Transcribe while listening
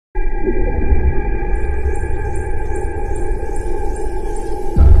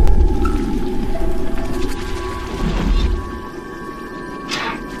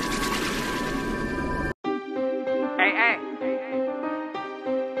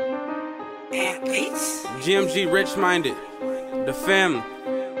GMG Rich Minded, the family,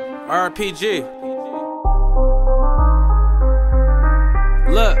 RPG.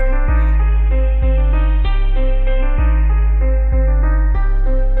 Look.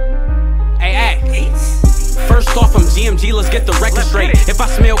 First off, I'm GMG, let's get the record straight. If I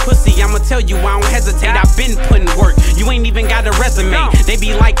smell pussy, I'ma tell you I don't hesitate. I've been putting work, you ain't even got a resume. They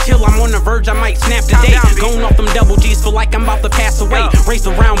be like, chill, I'm on the verge, I might snap today. Going off them double G's, feel like I'm about to pass away. Race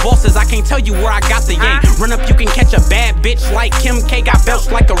around bosses, I can't tell you where I got the yay. Run up, you can catch a bad bitch like Kim K. Got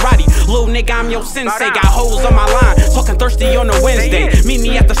belched like a Roddy. Little nigga, I'm your sensei. Got hoes on my line, talking thirsty on a Wednesday. Meet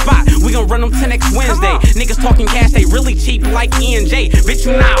me at the spot, we gon' run them 10 next Wednesday. Niggas talking cash, they really cheap like E&J. Bitch,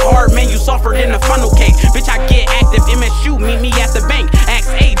 you not hard, man, you softer than a funnel cake. Bitch, I get active, MSU, meet me at the bank. Ask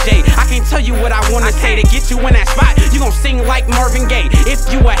AJ, I can't tell you what I wanna say to get you in that spot. You gon' sing like Marvin Gaye. If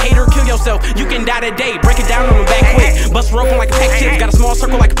you a hater, kill yourself, you can die today. Break it down on the back quick. Bust her open like a pack of chips. Got a small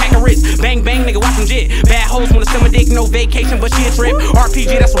circle like a pack of Ritz. Bang bang, nigga, watch them jit. Bad hoes wanna send my dick, no vacation, but she a trip.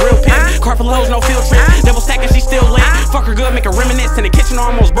 RPG, that's a real pimp. Car full of hoes, no field trip. Double stacking, she still lit. Fuck her good, make her reminisce. In the kitchen,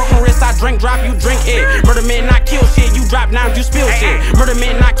 almost broken wrist. I drink, drop, you drink it. Murder men, not kill shit. You drop down, you spill shit. Murder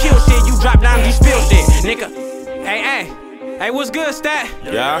men, not kill shit. You drop down, you spill shit. Nigga. Hey, what's good, Stat?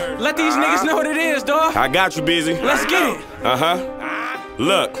 Yeah? Let these niggas know what it is, dawg. I got you, Beezy. Let's get it.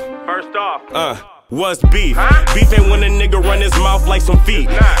 Look. First off, what's beef? Beef ain't when a nigga run his mouth like some feet.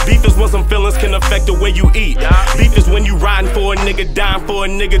 Beef is when some feelings can affect the way you eat. Beef is when you riding for a nigga, dying for a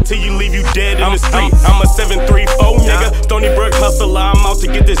nigga till you leave you dead in the street. I'm a 734 nigga, Stony Brook hustler, I'm out to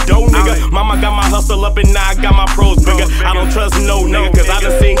get this dough nigga. Mama got my hustle up and now I got my pros bigger. I don't trust no nigga, cause I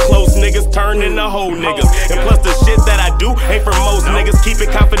done seen close niggas turn into whole niggas. And plus the shit that I do ain't for most niggas, keep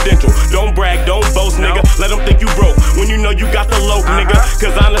it confidential. Don't brag, don't boast nigga, let them think you broke when you know you got the loaf nigga.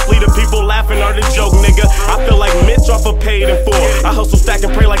 Cause honestly the people laughing are the joke nigga. I feel like Mitch off of Paid in Full. I hustle, stack,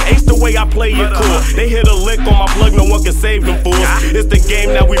 and pray like Ace the way I play it cool. They hit a lick on my plug, no one can save them fools. It's the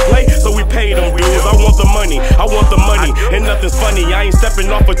game that we play, so we pay them dues. I want the money, and nothing's funny. I ain't stepping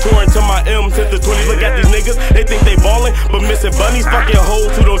off a tour until my M's hit the 20s. Look at these niggas, they think they ballin', but missing bunnies. Fucking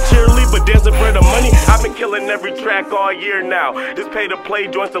hoes who don't cheerlead, but dancing for the money. I've been killing every track all year now. Just pay to play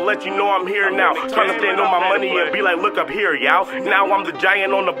joints to let you know I'm here now. Trying to stand on my money and be like, look up here, y'all. Now I'm the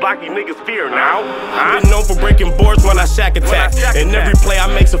giant on the block, you niggas fear now. I've been known for breaking boards when I shack attack. And every play I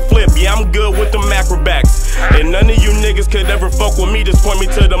makes a flip, yeah, I'm good with them acrobats. And none of you niggas could ever fuck with me, just point me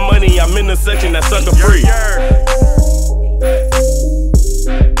to the money. I'm in the section that's sucker free.